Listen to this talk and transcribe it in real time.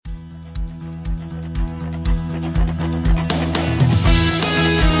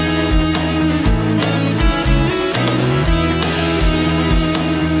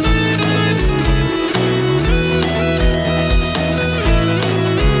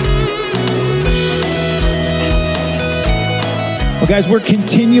Well, guys, we're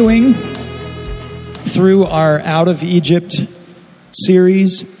continuing through our Out of Egypt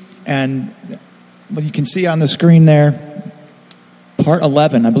series, and what you can see on the screen there, part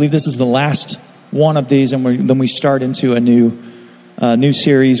 11. I believe this is the last one of these, and then we start into a new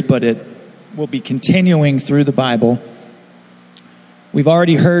series, but it will be continuing through the Bible. We've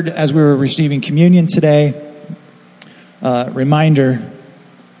already heard, as we were receiving communion today, reminder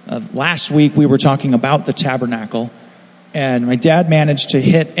of last week we were talking about the tabernacle. And my dad managed to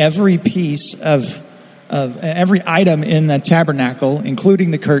hit every piece of every item in the tabernacle,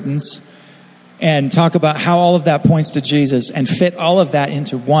 including the curtains, and talk about how all of that points to Jesus and fit all of that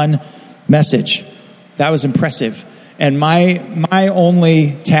into one message. That was impressive. And my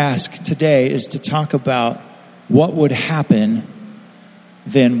only task today is to talk about what would happen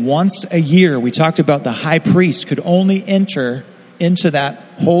then once a year. We talked about the high priest could only enter into that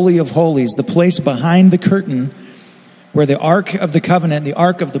Holy of Holies, the place behind the curtain, where the Ark of the Covenant, the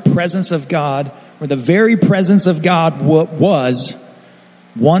Ark of the presence of God, where the very presence of God was,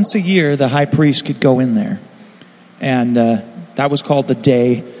 once a year the high priest could go in there. And that was called the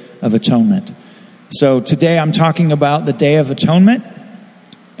Day of Atonement. So today I'm talking about the Day of Atonement.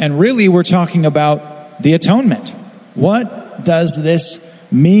 And really we're talking about the atonement. What does this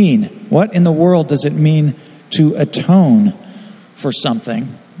mean? What in the world does it mean to atone for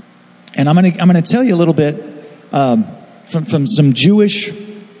something? And I'm going to tell you a little bit from some Jewish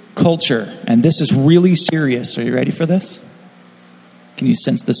culture, and this is really serious. Are you ready for this? Can you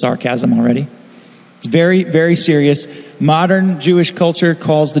sense the sarcasm already? It's very, very serious. Modern Jewish culture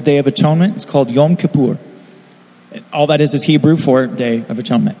calls the Day of Atonement, it's called Yom Kippur. All that is Hebrew for Day of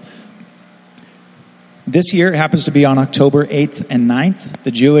Atonement. This year it happens to be on October 8th and 9th.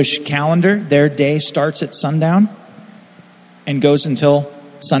 The Jewish calendar, their day starts at sundown and goes until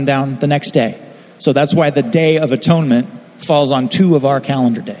sundown the next day. So that's why the Day of Atonement falls on two of our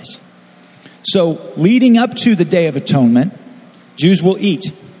calendar days. So leading up to the Day of Atonement, Jews will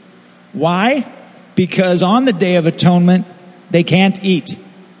eat. Why? Because on the Day of Atonement, they can't eat.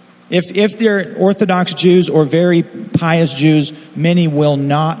 If they're Orthodox Jews or very pious Jews, many will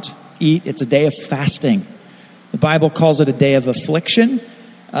not eat. It's a day of fasting. The Bible calls it a day of affliction.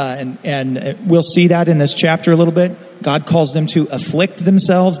 And we'll see that in this chapter a little bit. God calls them to afflict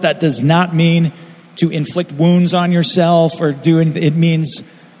themselves. That does not mean to inflict wounds on yourself or do anything. It means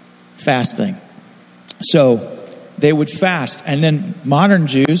fasting. So they would fast. And then modern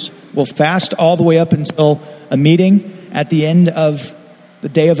Jews will fast all the way up until a meeting at the end of the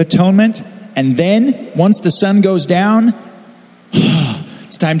Day of Atonement. And then once the sun goes down,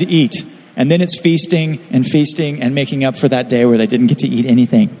 it's time to eat. And then it's feasting and making up for that day where they didn't get to eat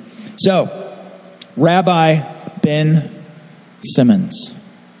anything. So, Rabbi Ben Simmons,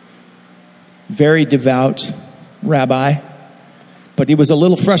 very devout rabbi, but he was a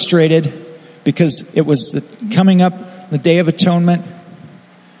little frustrated because it was coming up the Day of Atonement.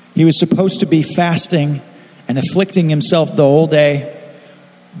 He was supposed to be fasting and afflicting himself the whole day,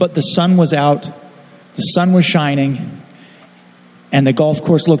 but the sun was out, the sun was shining, and the golf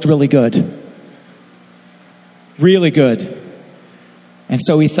course looked really good. Really good. And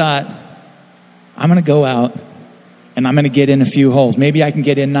so he thought, I'm going to go out and I'm going to get in a few holes. Maybe I can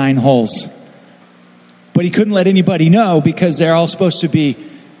get in 9 holes. But he couldn't let anybody know because they're all supposed to be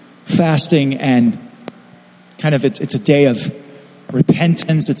fasting and kind of it's a day of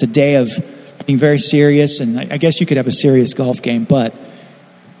repentance. It's a day of being very serious. And I guess you could have a serious golf game, but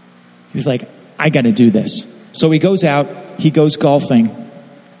he was like, I got to do this. So he goes out, he goes golfing.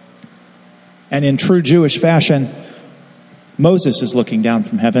 And in true Jewish fashion, Moses is looking down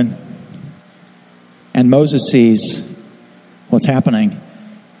from heaven. And Moses sees what's happening.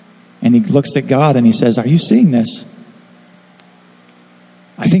 And he looks at God and he says, are you seeing this?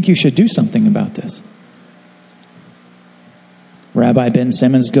 I think you should do something about this. Rabbi Ben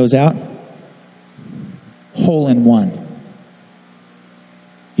Simmons goes out, hole in one.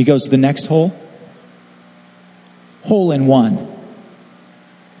 He goes to the next hole, hole in one.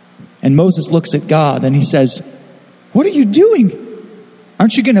 And Moses looks at God and he says, what are you doing?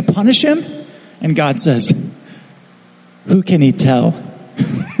 Aren't you going to punish him? And God says, who can he tell?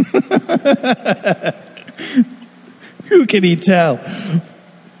 Who can he tell?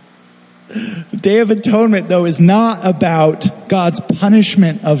 The Day of Atonement, though, is not about God's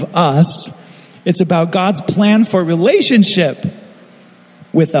punishment of us. It's about God's plan for relationship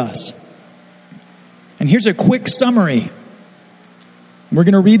with us. And here's a quick summary. We're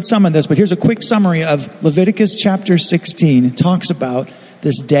going to read some of this, but here's a quick summary of Leviticus chapter 16. It talks about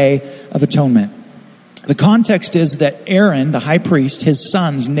this Day of Atonement. The context is that Aaron, the high priest, his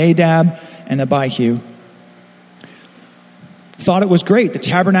sons, Nadab and Abihu, thought it was great. The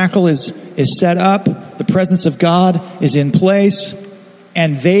tabernacle is set up. The presence of God is in place.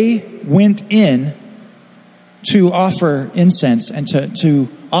 And they went in to offer incense and to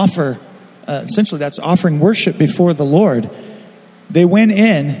offer, essentially that's offering worship before the Lord. They went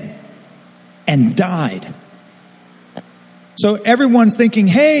in and died. So everyone's thinking,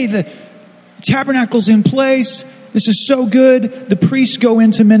 hey, the tabernacle's in place. This is so good. The priests go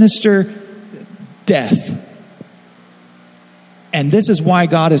in to minister. Death. And this is why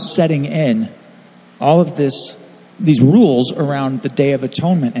God is setting in all of these rules around the Day of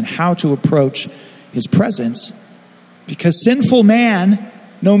Atonement and how to approach His presence. Because sinful man,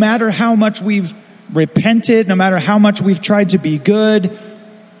 no matter how much we've repented, no matter how much we've tried to be good,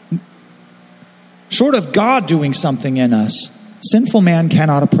 short of God doing something in us, sinful man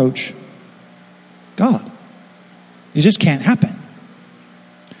cannot approach God. It just can't happen.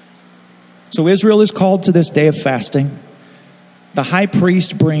 So Israel is called to this day of fasting. The high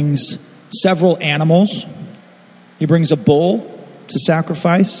priest brings several animals. He brings a bull to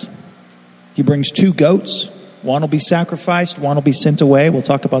sacrifice. He brings 2 goats. One will be sacrificed, one will be sent away. We'll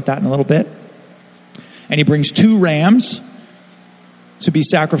talk about that in a little bit. And he brings 2 rams to be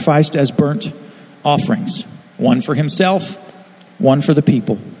sacrificed as burnt offerings. One for himself, one for the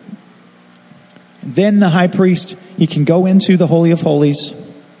people. Then the high priest, he can go into the Holy of Holies.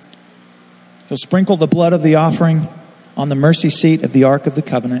 He'll sprinkle the blood of the offering on the mercy seat of the Ark of the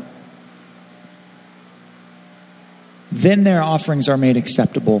Covenant. Then their offerings are made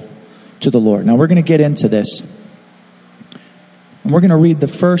acceptable to the Lord. Now we're going to get into this. And we're going to read the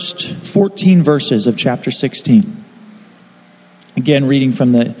first 14 verses of chapter 16. Again, reading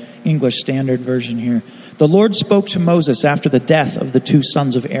from the English Standard Version here. The Lord spoke to Moses after the death of the 2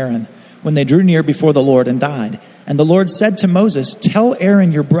 sons of Aaron, when they drew near before the Lord and died. And the Lord said to Moses, tell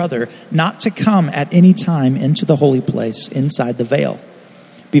Aaron your brother not to come at any time into the holy place inside the veil,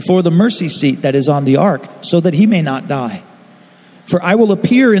 before the mercy seat that is on the ark, so that he may not die. For I will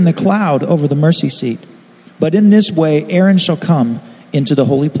appear in the cloud over the mercy seat. But in this way Aaron shall come into the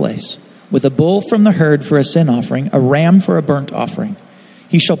holy place, with a bull from the herd for a sin offering, a ram for a burnt offering.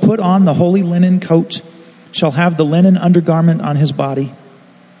 He shall put on the holy linen coat, shall have the linen undergarment on his body,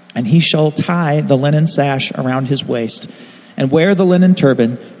 and he shall tie the linen sash around his waist, and wear the linen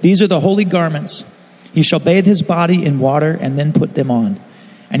turban. These are the holy garments. He shall bathe his body in water, and then put them on.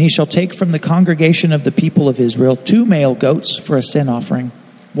 And he shall take from the congregation of the people of Israel 2 male goats for a sin offering,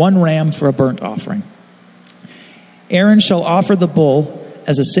 1 ram for a burnt offering. Aaron shall offer the bull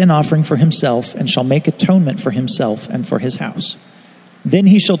as a sin offering for himself, and shall make atonement for himself and for his house. Then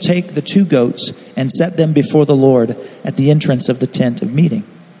he shall take the 2 goats and set them before the Lord at the entrance of the tent of meeting.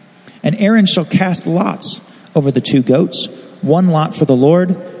 And Aaron shall cast lots over the 2 goats, 1 lot for the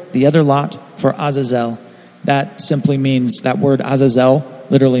Lord, the other lot for Azazel. That simply means, that word Azazel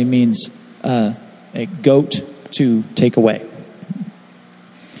literally means a goat to take away.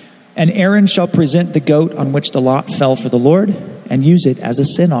 And Aaron shall present the goat on which the lot fell for the Lord, and use it as a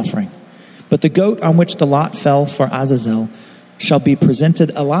sin offering. But the goat on which the lot fell for Azazel shall be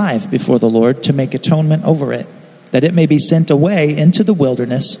presented alive before the Lord to make atonement over it, that it may be sent away into the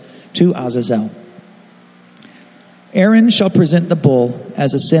wilderness to Azazel. Aaron shall present the bull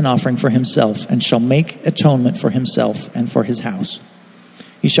as a sin offering for himself, and shall make atonement for himself and for his house.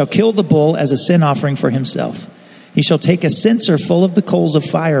 He shall kill the bull as a sin offering for himself. He shall take a censer full of the coals of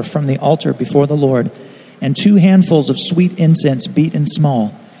fire from the altar before the Lord, and 2 handfuls of sweet incense beaten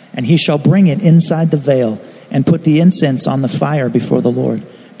small, and he shall bring it inside the veil, and put the incense on the fire before the Lord,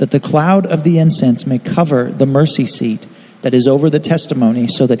 that the cloud of the incense may cover the mercy seat that is over the testimony,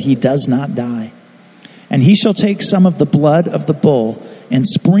 so that he does not die. And he shall take some of the blood of the bull and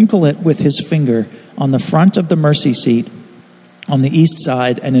sprinkle it with his finger on the front of the mercy seat on the east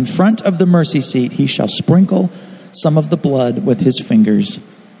side, and in front of the mercy seat he shall sprinkle some of the blood with his fingers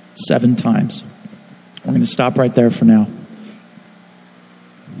 7 times. We're going to stop right there for now.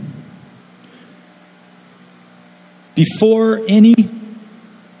 Before any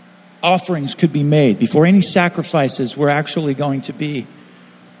offerings could be made, before any sacrifices were actually going to be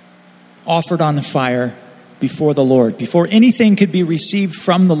offered on the fire before the Lord, before anything could be received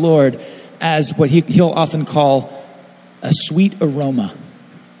from the Lord as what he'll often call a sweet aroma,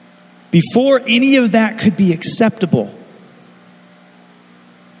 before any of that could be acceptable,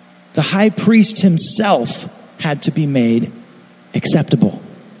 the high priest himself had to be made acceptable.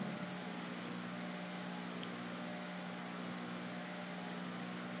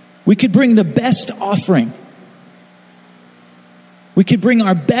 We could bring the best offering. We could bring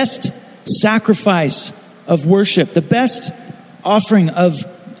our best sacrifice of worship, the best offering of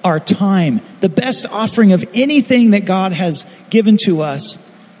our time, the best offering of anything that God has given to us.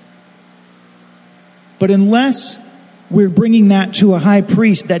 But unless we're bringing that to a high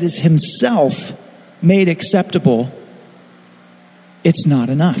priest that is himself made acceptable, it's not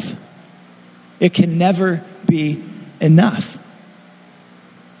enough. It can never be enough.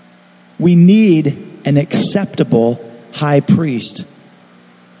 We need an acceptable high priest.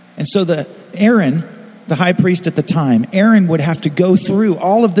 And so Aaron, the high priest at the time, Aaron would have to go through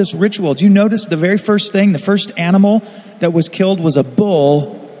all of this ritual. Do you notice the very first thing, the first animal that was killed was a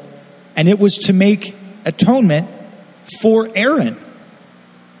bull, and it was to make atonement for Aaron.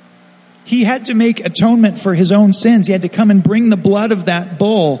 He had to make atonement for his own sins. He had to come and bring the blood of that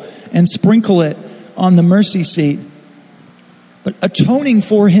bull and sprinkle it on the mercy seat. But atoning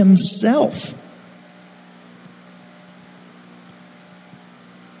for himself.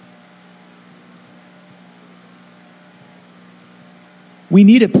 We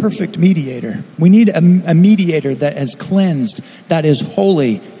need a perfect mediator. We need a mediator that is cleansed, that is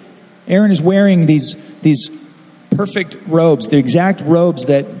holy. Aaron is wearing these perfect robes, the exact robes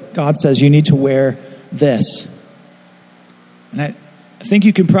that God says you need to wear this. And I think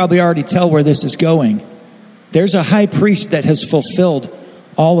you can probably already tell where this is going. There's a high priest that has fulfilled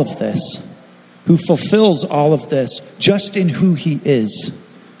all of this, who fulfills all of this just in who he is.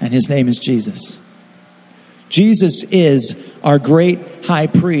 And his name is Jesus. Jesus is our great high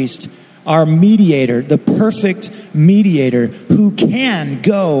priest, our mediator, the perfect mediator who can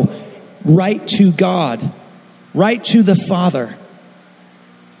go right to God, right to the Father.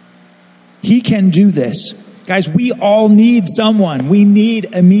 He can do this. Guys, we all need someone. We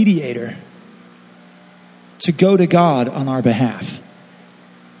need a mediator to go to God on our behalf.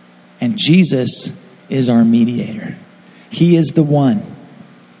 And Jesus is our mediator. He is the one.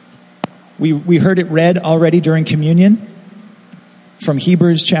 We heard it read already during communion from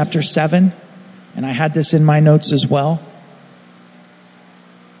Hebrews chapter 7. And I had this in my notes as well.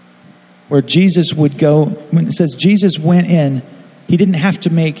 Where Jesus would go, when it says Jesus went in, he doesn't have to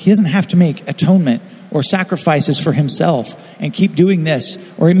make atonement or sacrifices for himself and keep doing this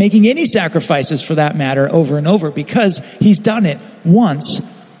or making any sacrifices for that matter over and over, because he's done it once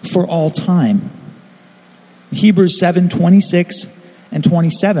for all time. Hebrews 7:26 and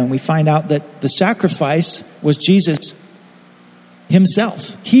 27, we find out that the sacrifice was Jesus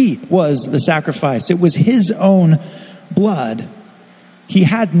himself. He was the sacrifice. It was his own blood. He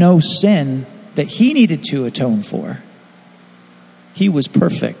had no sin that he needed to atone for. He was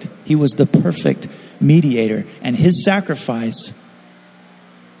perfect. He was the perfect mediator. And his sacrifice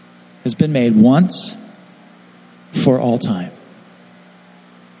has been made once for all time.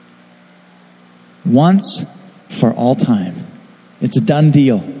 Once for all time. It's a done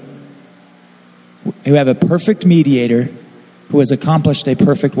deal. We have a perfect mediator who has accomplished a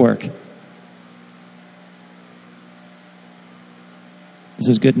perfect work. This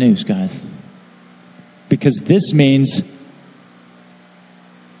is good news, guys. Because this means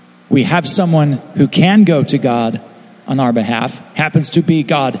we have someone who can go to God on our behalf. Happens to be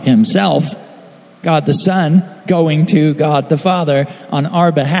God himself, God the Son, going to God the Father on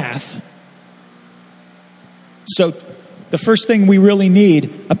our behalf. So the first thing we really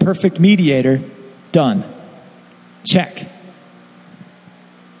need, a perfect mediator, done. Check.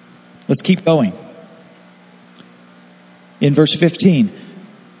 Let's keep going. In verse 15,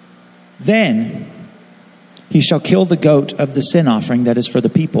 then he shall kill the goat of the sin offering that is for the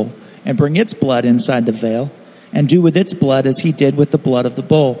people, and bring its blood inside the veil, and do with its blood as he did with the blood of the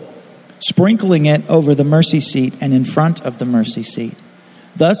bull, sprinkling it over the mercy seat and in front of the mercy seat.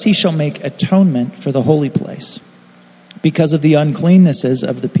 Thus he shall make atonement for the holy place, because of the uncleannesses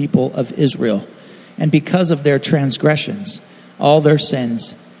of the people of Israel, and because of their transgressions, all their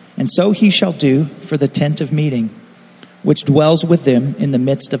sins. And so he shall do for the tent of meeting, which dwells with them in the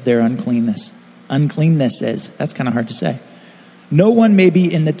midst of their uncleannesses. That's kind of hard to say. No one may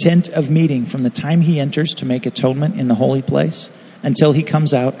be in the tent of meeting from the time he enters to make atonement in the holy place until he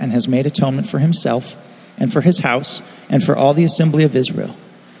comes out and has made atonement for himself and for his house and for all the assembly of Israel.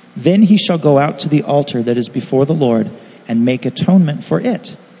 Then he shall go out to the altar that is before the Lord and make atonement for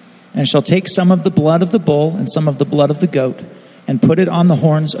it, and shall take some of the blood of the bull and some of the blood of the goat and put it on the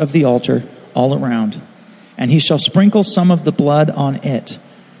horns of the altar all around. And he shall sprinkle some of the blood on it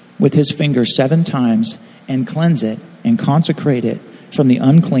with his finger 7 times and cleanse it and consecrate it from the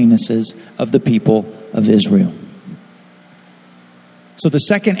uncleannesses of the people of Israel. So the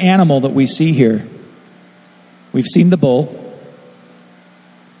second animal that we see here, we've seen the bull.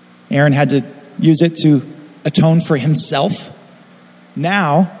 Aaron had to use it to atone for himself.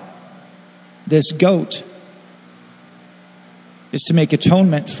 Now, this goat is to make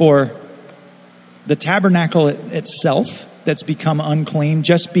atonement for the tabernacle itself that's become unclean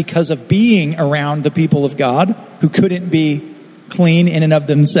just because of being around the people of God who couldn't be clean in and of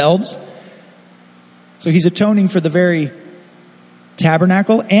themselves. So he's atoning for the very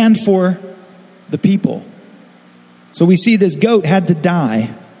tabernacle and for the people. So we see this goat had to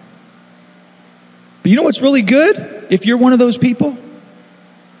die. But you know what's really good? If you're one of those people,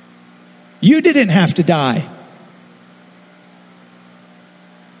 you didn't have to die.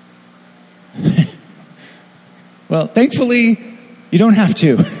 Well, thankfully, you don't have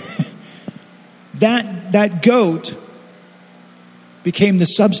to. That goat became the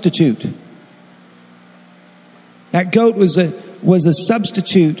substitute. That goat was a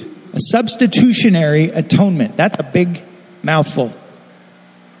substitute, a substitutionary atonement. That's a big mouthful.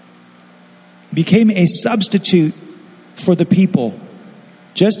 Became a substitute for the people,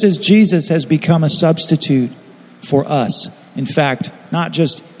 just as Jesus has become a substitute for us. In fact, not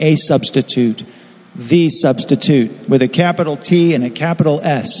just a substitute, the substitute, with a capital T and a capital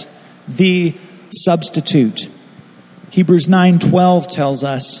S. The substitute. Hebrews 9:12 tells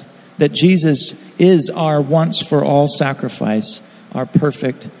us that Jesus is our once for all sacrifice, our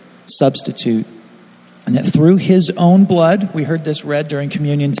perfect substitute. And that through his own blood, we heard this read during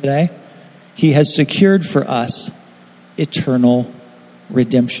communion today, he has secured for us eternal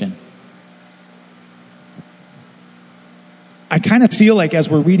redemption. I kind of feel like as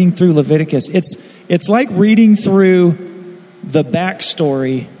we're reading through Leviticus, it's like reading through the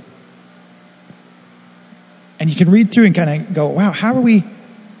backstory, and you can read through and kind of go, wow, how do we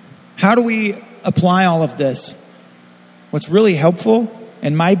apply all of this? What's really helpful,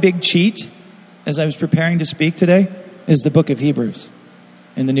 and my big cheat as I was preparing to speak today, is the book of Hebrews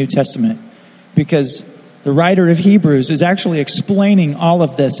in the New Testament. Because the writer of Hebrews is actually explaining all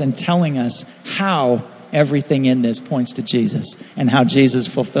of this and telling us how everything in this points to Jesus and how Jesus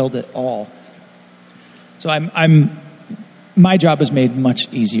fulfilled it all. So my job is made much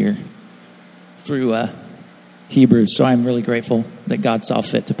easier through Hebrews. So I'm really grateful that God saw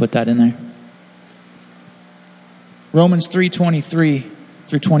fit to put that in there. Romans 3:23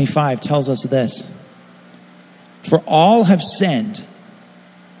 through 25 tells us this. For all have sinned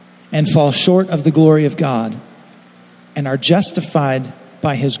and fall short of the glory of God and are justified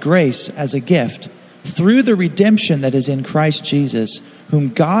by his grace as a gift through the redemption that is in Christ Jesus, whom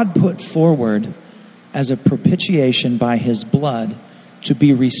God put forward as a propitiation by his blood to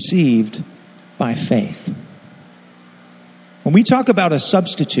be received by faith. When we talk about a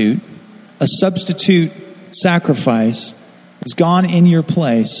substitute sacrifice has gone in your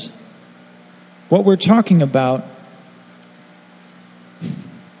place, what we're talking about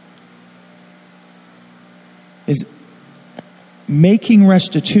is making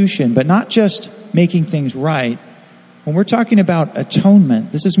restitution, but not just making things right. When we're talking about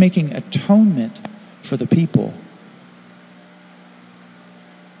atonement, this is making atonement for the people.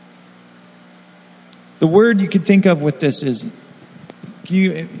 The word you could think of with this is,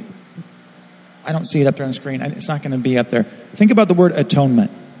 I don't see it up there on the screen. It's not going to be up there. Think about the word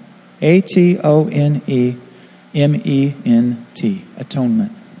atonement. A-T-O-N-E-M-E-N-T.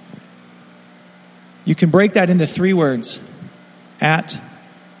 Atonement. You can break that into 3 words. At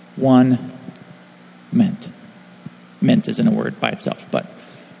one meant. Meant isn't a word by itself, but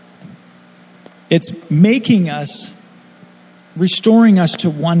it's making us, restoring us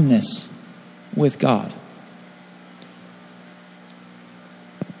to oneness with God.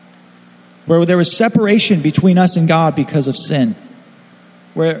 Where there was separation between us and God because of sin.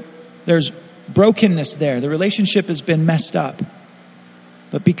 Where there's brokenness there. The relationship has been messed up.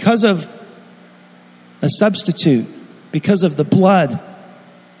 But because of a substitute, because of the blood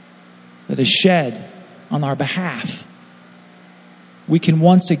that is shed on our behalf, we can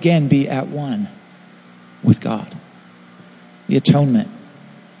once again be at one with God. The atonement.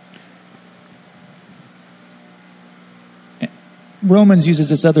 Romans uses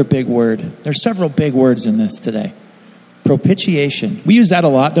this other big word. There's several big words in this today. Propitiation. We use that a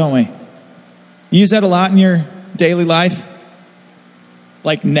lot, don't we? You use that a lot in your daily life?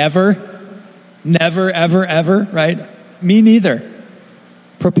 Like never, ever, ever, right? Me neither.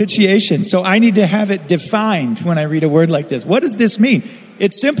 Propitiation. So I need to have it defined when I read a word like this. What does this mean?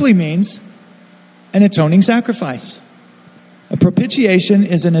 It simply means an atoning sacrifice. A propitiation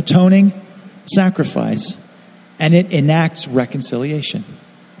is an atoning sacrifice, and it enacts reconciliation.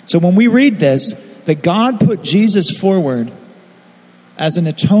 So when we read this, that God put Jesus forward as an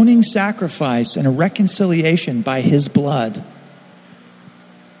atoning sacrifice and a reconciliation by his blood,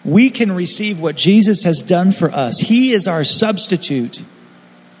 we can receive what Jesus has done for us. He is our substitute.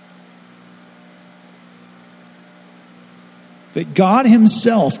 that God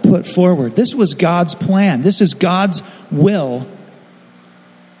himself put forward. This was God's plan. This is God's will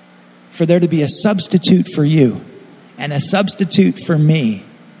for there to be a substitute for you and a substitute for me,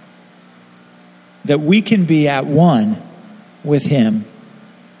 that we can be at one with him.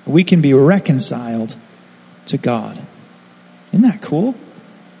 We can be reconciled to God. Isn't that cool?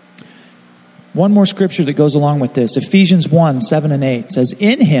 One more scripture that goes along with this. Ephesians 1:7-8 says,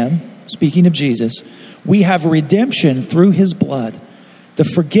 in him, speaking of Jesus, we have redemption through his blood, the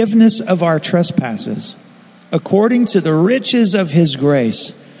forgiveness of our trespasses, according to the riches of his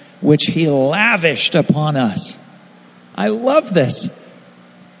grace, which he lavished upon us. I love this.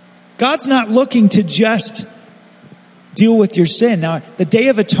 God's not looking to just deal with your sin. Now, the Day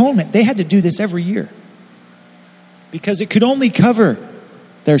of Atonement, they had to do this every year because it could only cover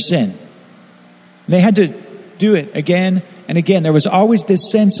their sin. They had to do it again and again. There was always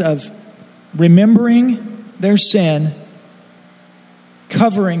this sense of remembering their sin,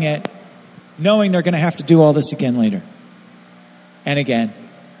 covering it, knowing they're going to have to do all this again later. And again,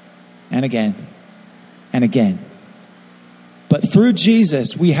 and again, and again. But through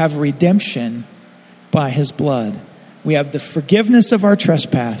Jesus, we have redemption by his blood. We have the forgiveness of our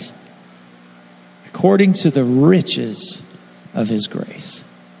trespass according to the riches of his grace.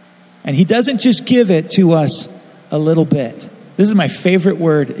 And he doesn't just give it to us a little bit. This is my favorite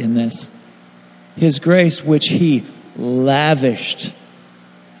word in this. His grace, which he lavished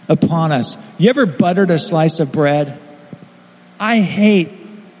upon us. You ever buttered a slice of bread? I hate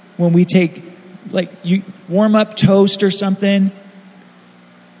when we take, you warm up toast or something,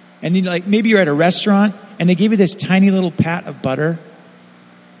 and then maybe you're at a restaurant and they give you this tiny little pat of butter,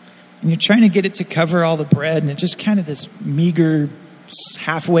 and you're trying to get it to cover all the bread, and it's just kind of this meager,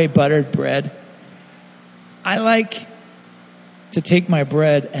 halfway buttered bread. I like to take my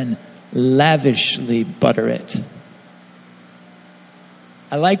bread and lavishly butter it.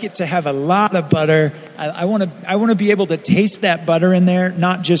 I like it to have a lot of butter. I want to be able to taste that butter in there,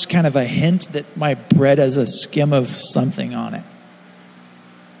 not just kind of a hint that my bread has a skim of something on it.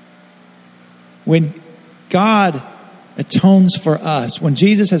 When God atones for us, when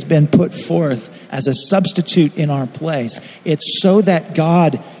Jesus has been put forth as a substitute in our place, it's so that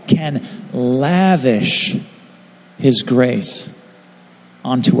God can lavish his grace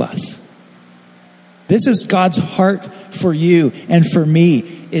onto us. This is God's heart for you and for me,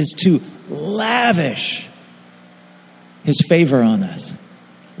 is to lavish his favor on us.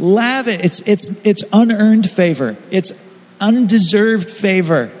 It's unearned favor. It's undeserved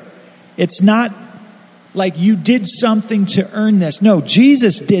favor. It's not like you did something to earn this. No,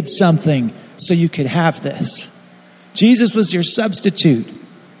 Jesus did something so you could have this. Jesus was your substitute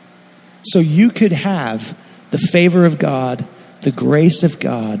so you could have the favor of God, the grace of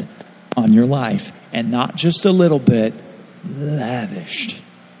God on your life, and not just a little bit, lavished.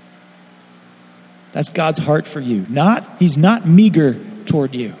 That's God's heart for you. He's not meager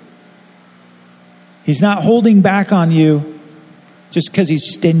toward you. He's not holding back on you just because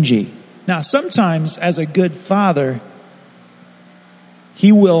he's stingy. Now, sometimes as a good father,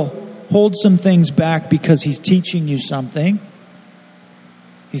 he will hold some things back because he's teaching you something.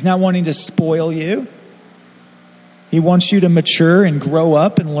 He's not wanting to spoil you. He wants you to mature and grow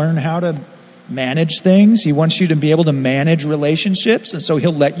up and learn how to manage things. He wants you to be able to manage relationships. And so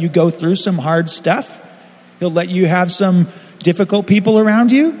he'll let you go through some hard stuff. He'll let you have some difficult people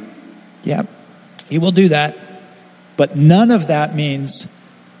around you. Yeah, he will do that. But none of that means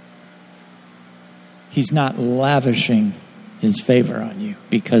he's not lavishing his favor on you,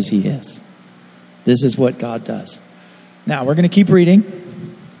 because he is. This is what God does. Now, we're going to keep reading,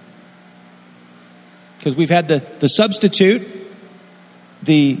 because we've had the substitute,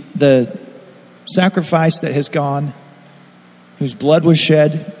 the sacrifice that has gone, whose blood was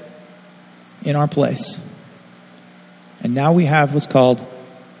shed in our place. And now we have what's called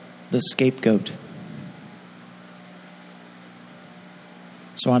the scapegoat.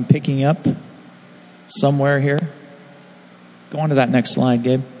 So I'm picking up somewhere here. Go on to that next slide,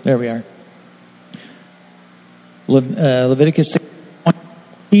 Gabe. There we are. Leviticus 6.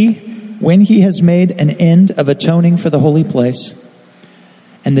 When he has made an end of atoning for the holy place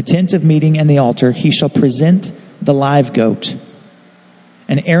and the tent of meeting and the altar, he shall present the live goat.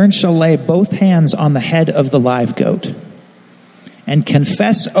 And Aaron shall lay both hands on the head of the live goat and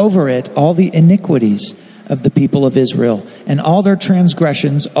confess over it all the iniquities of the people of Israel and all their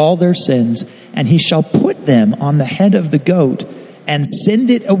transgressions, all their sins. And he shall put them on the head of the goat and send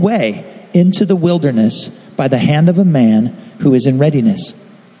it away into the wilderness by the hand of a man who is in readiness.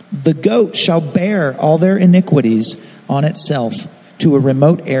 The goat shall bear all their iniquities on itself to a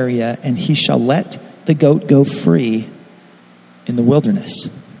remote area, and he shall let the goat go free in the wilderness.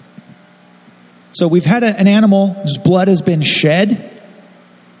 So we've had an animal whose blood has been shed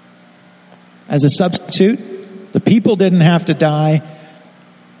as a substitute. The people didn't have to die.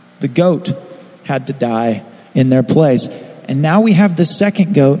 The goat had to die in their place. And now we have the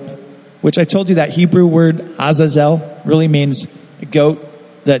second goat, which I told you that Hebrew word Azazel really means a goat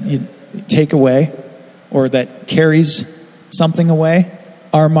that you take away or that carries something away.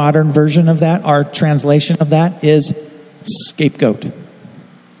 Our modern version of that, our translation of that is scapegoat.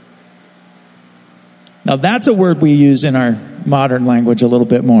 Now that's a word we use in our modern language a little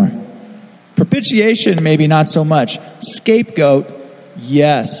bit more. Propitiation, maybe not so much. Scapegoat,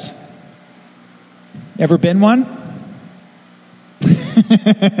 yes. Ever been one?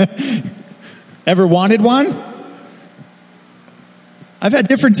 Ever wanted one? I've had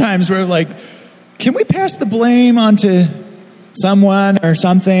different times where like, can we pass the blame onto someone or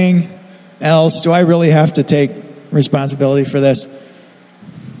something else? Do I really have to take responsibility for this?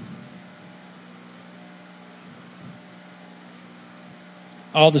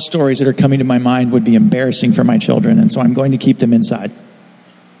 All the stories that are coming to my mind would be embarrassing for my children, and so I'm going to keep them inside.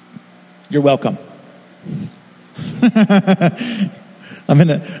 You're welcome. I'm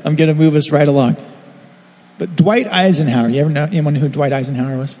gonna move us right along. But Dwight Eisenhower, you ever know anyone who Dwight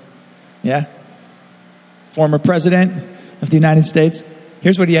Eisenhower was? Yeah? Former president of the United States.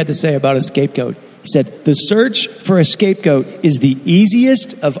 Here's what he had to say about a scapegoat. He said, "The search for a scapegoat is the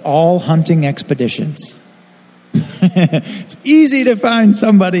easiest of all hunting expeditions." It's easy to find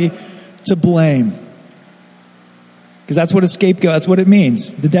somebody to blame. Because that's what a scapegoat, that's what it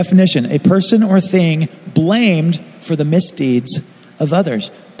means. The definition, a person or thing blamed for the misdeeds of others.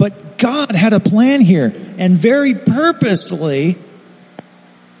 But God had a plan here, and very purposely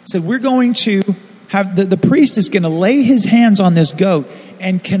said, we're going to have, the priest is going to lay his hands on this goat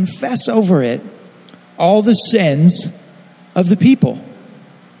and confess over it all the sins of the people.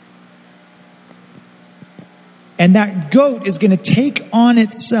 And that goat is going to take on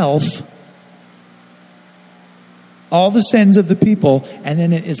itself all the sins of the people, and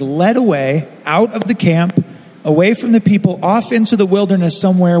then it is led away out of the camp, away from the people, off into the wilderness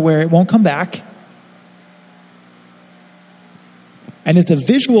somewhere where it won't come back. And it's a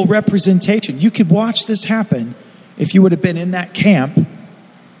visual representation. You could watch this happen if you would have been in that camp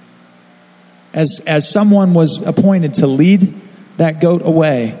as someone was appointed to lead that goat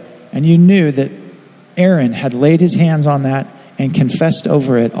away, and you knew that Aaron had laid his hands on that and confessed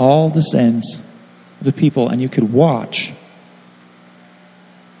over it all the sins of the people, and you could watch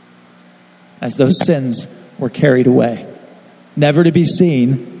as those sins were carried away, never to be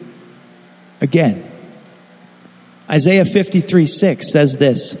seen again. Isaiah 53:6 says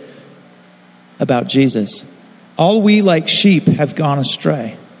this about Jesus: "All we like sheep have gone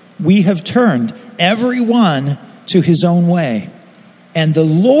astray. We have turned every one to his own way. And the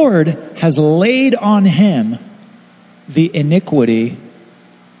Lord has laid on him the iniquity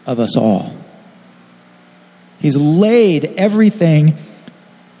of us all." He's laid everything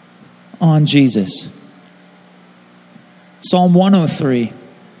on Jesus. Psalm 103,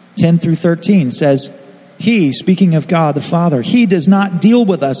 10 through 13 says, "He," speaking of God the Father, "He does not deal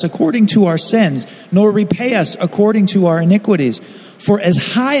with us according to our sins, nor repay us according to our iniquities. For as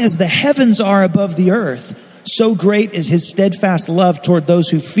high as the heavens are above the earth, so great is his steadfast love toward those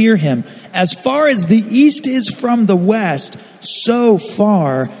who fear him. As far as the east is from the west, so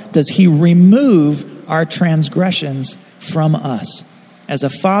far does he remove our transgressions from us. As a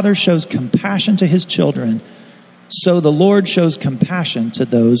father shows compassion to his children, so the Lord shows compassion to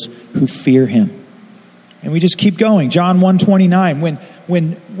those who fear him." And we just keep going. John 1:29,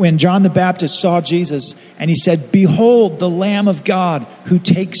 when John the Baptist saw Jesus and he said, "Behold the Lamb of God who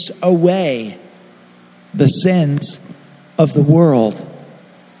takes away the sins of the world."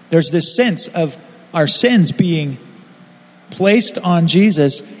 There's this sense of our sins being placed on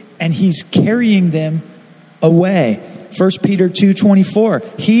Jesus, and he's carrying them away. 1 Peter 2:24,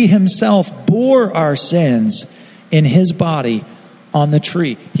 "He himself bore our sins in his body on the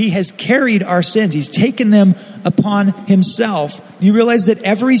tree." He has carried our sins. He's taken them upon himself. You realize that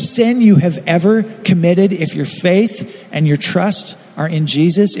every sin you have ever committed, if your faith and your trust are in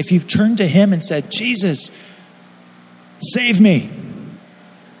Jesus, if you've turned to him and said, "Jesus, save me.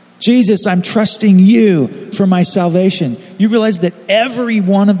 Jesus, I'm trusting you for my salvation," you realize that every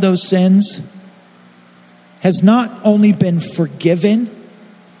one of those sins has not only been forgiven,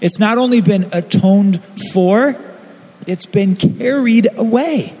 it's not only been atoned for, it's been carried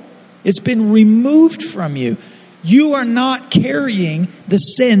away. It's been removed from you. You are not carrying the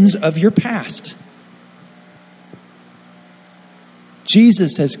sins of your past.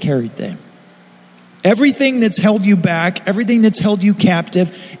 Jesus has carried them. Everything that's held you back, everything that's held you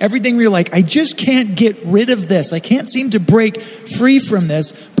captive, everything where you're like, I just can't get rid of this. I can't seem to break free from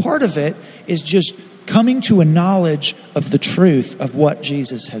this. Part of it is just coming to a knowledge of the truth of what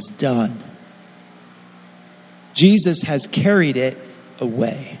Jesus has done. Jesus has carried it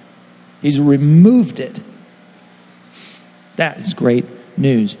away. He's removed it. That is great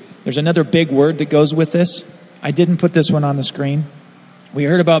news. There's another big word that goes with this. I didn't put this one on the screen. We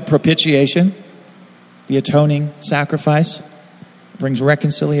heard about propitiation, the atoning sacrifice. It brings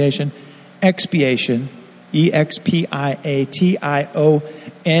reconciliation. Expiation, E-X-P-I-A-T-I-O-N.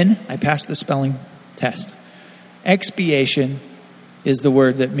 I passed the spelling test. Expiation is the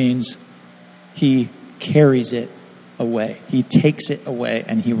word that means he carries it away. He takes it away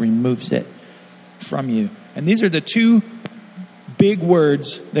and he removes it from you. And these are the two big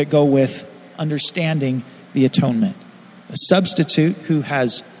words that go with understanding the atonement. A substitute who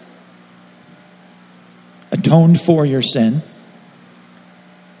has atoned for your sin,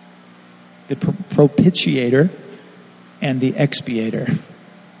 the propitiator, and the expiator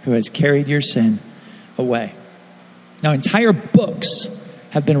who has carried your sin away. Now, entire books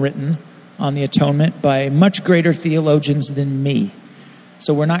have been written on the atonement by much greater theologians than me.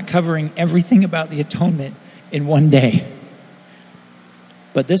 So we're not covering everything about the atonement in one day.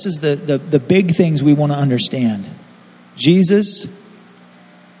 But this is the big things we want to understand. Jesus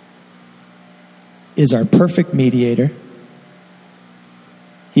is our perfect mediator.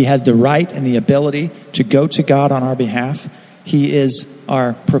 He has the right and the ability to go to God on our behalf. He is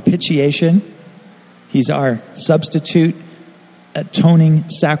our propitiation. He's our substitute, atoning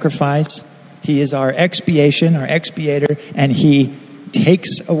sacrifice. He is our expiation, our expiator, and he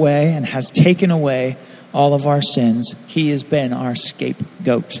takes away and has taken away all of our sins. He has been our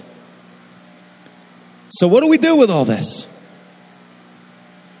scapegoat. So what do we do with all this?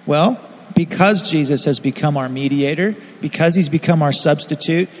 Well, because Jesus has become our mediator, because he's become our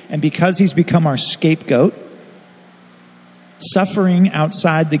substitute, and because he's become our scapegoat, suffering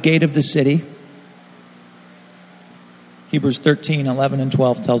outside the gate of the city, Hebrews 13, 11, and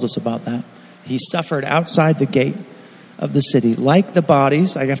 12 tells us about that. He suffered outside the gate of the city. Like the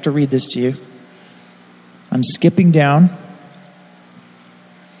bodies, I have to read this to you. I'm skipping down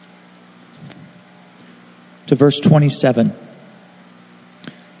to verse 27. It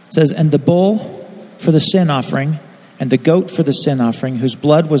says, and the bull for the sin offering and the goat for the sin offering, whose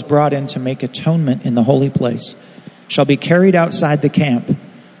blood was brought in to make atonement in the holy place, shall be carried outside the camp.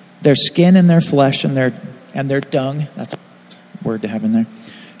 Their skin and their flesh and their dung, that's a word to have in there,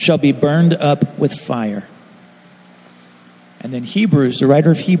 shall be burned up with fire. And then Hebrews, the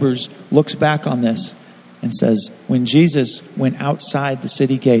writer of Hebrews, looks back on this and says, when Jesus went outside the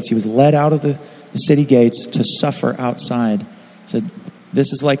city gates, he was led out of the city gates to suffer outside. He said,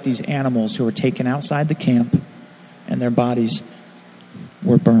 this is like these animals who were taken outside the camp and their bodies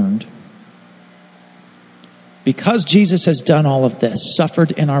were burned. Because Jesus has done all of this,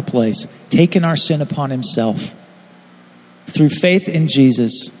 suffered in our place, taken our sin upon himself, through faith in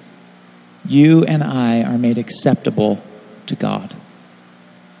Jesus, you and I are made acceptable to God.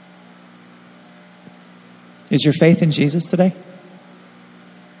 Is your faith in Jesus today?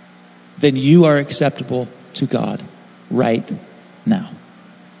 Then you are acceptable to God right now.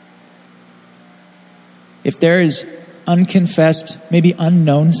 If there is unconfessed, maybe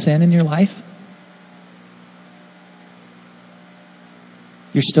unknown sin in your life,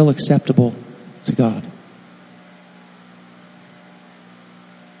 you're still acceptable to God.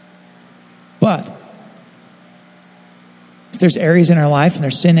 But if there's areas in our life and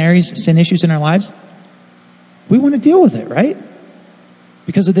there's sin issues in our lives, we want to deal with it, right?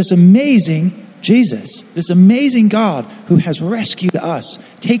 Because of this amazing Jesus, this amazing God who has rescued us,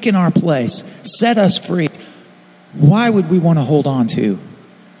 taken our place, set us free. Why would we want to hold on to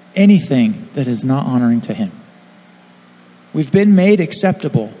anything that is not honoring to him? We've been made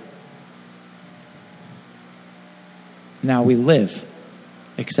acceptable. Now we live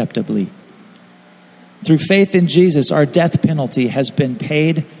acceptably. Through faith in Jesus, our death penalty has been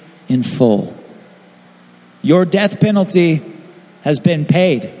paid in full. Your death penalty has been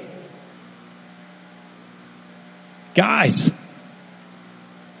paid. Guys,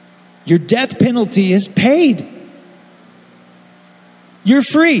 your death penalty is paid. You're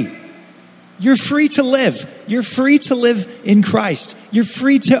free. You're free to live. You're free to live in Christ. You're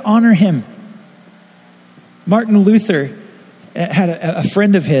free to honor him. Martin Luther had a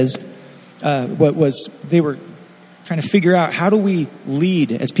friend of his. They were trying to figure out, how do we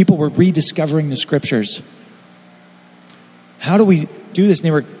lead as people were rediscovering the scriptures? How do we do this? And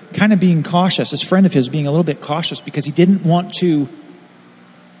they were kind of being cautious. This friend of his being a little bit cautious because he didn't want to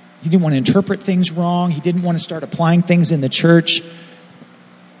He didn't want to interpret things wrong. He didn't want to start applying things in the church.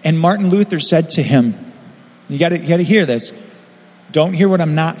 And Martin Luther said to him, you got to hear this. Don't hear what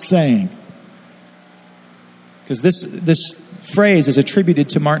I'm not saying. Because this phrase is attributed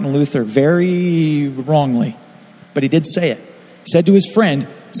to Martin Luther very wrongly. But he did say it. He said to his friend,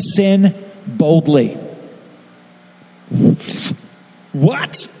 sin boldly.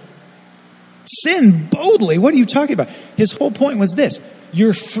 What? Sin boldly? What are you talking about? His whole point was this.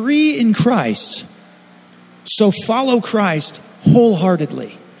 You're free in Christ. So follow Christ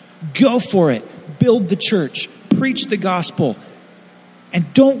wholeheartedly. Go for it. Build the church. Preach the gospel.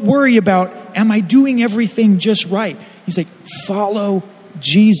 And don't worry about, am I doing everything just right? He's like, follow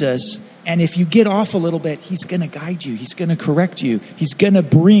Jesus. And if you get off a little bit, he's going to guide you. He's going to correct you. He's going to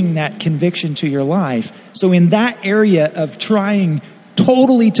bring that conviction to your life. So in that area of trying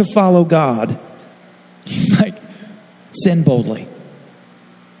totally to follow God, he's like, sin boldly.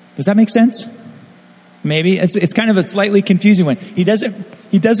 Does that make sense? Maybe. It's kind of a slightly confusing one. He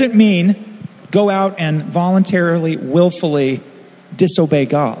doesn't mean go out and voluntarily, willfully disobey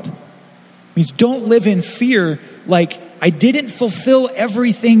God. It means don't live in fear like I didn't fulfill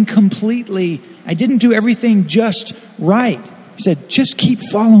everything completely. I didn't do everything just right. He said, just keep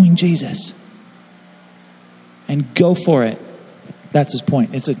following Jesus and go for it. That's his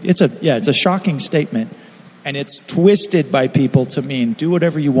point. It's a shocking statement, and it's twisted by people to mean do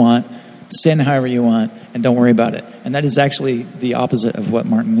whatever you want, sin however you want, and don't worry about it. And that is actually the opposite of what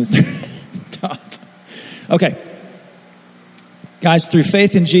Martin Luther taught. Okay. Guys, through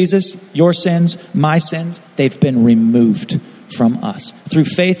faith in Jesus, your sins, my sins, they've been removed from us. Through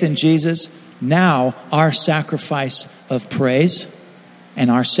faith in Jesus, now our sacrifice of praise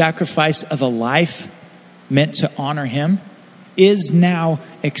and our sacrifice of a life meant to honor him is now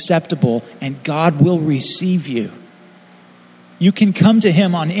acceptable, and God will receive you. You can come to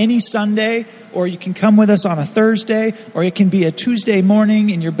him on any Sunday, or you can come with us on a Thursday, or it can be a Tuesday morning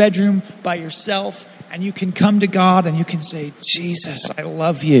in your bedroom by yourself. And you can come to God and you can say, Jesus, I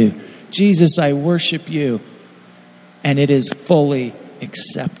love you. Jesus, I worship you. And it is fully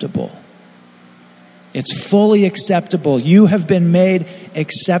acceptable. It's fully acceptable. You have been made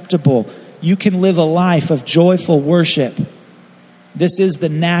acceptable. You can live a life of joyful worship. This is the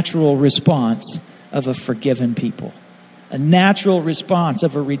natural response of a forgiven people. A natural response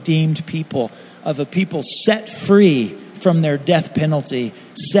of a redeemed people. Of a people set free from their death penalty.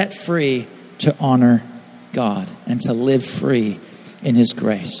 Set free to honor God and to live free in his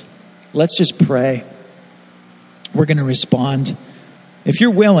grace. Let's just pray. We're going to respond. If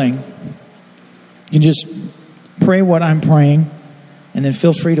you're willing, you can just pray what I'm praying and then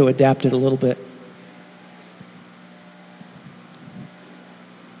feel free to adapt it a little bit.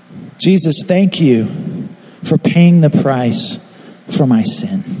 Jesus, thank you for paying the price for my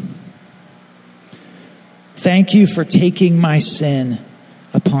sin. Thank you for taking my sin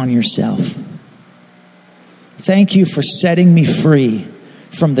upon yourself. Thank you for setting me free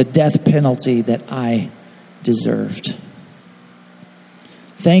from the death penalty that I deserved.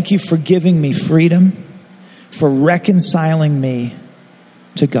 Thank you for giving me freedom, for reconciling me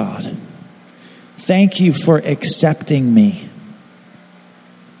to God. Thank you for accepting me.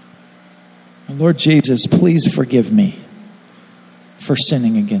 And Lord Jesus, please forgive me for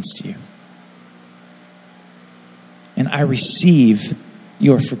sinning against you. And I receive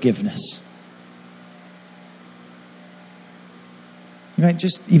your forgiveness. You might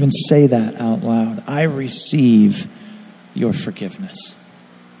just even say that out loud. I receive your forgiveness.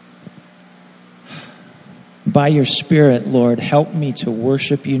 By your Spirit, Lord, help me to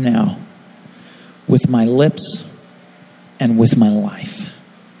worship you now with my lips and with my life.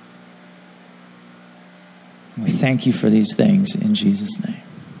 We thank you for these things in Jesus' name.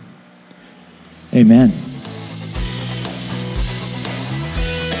 Amen.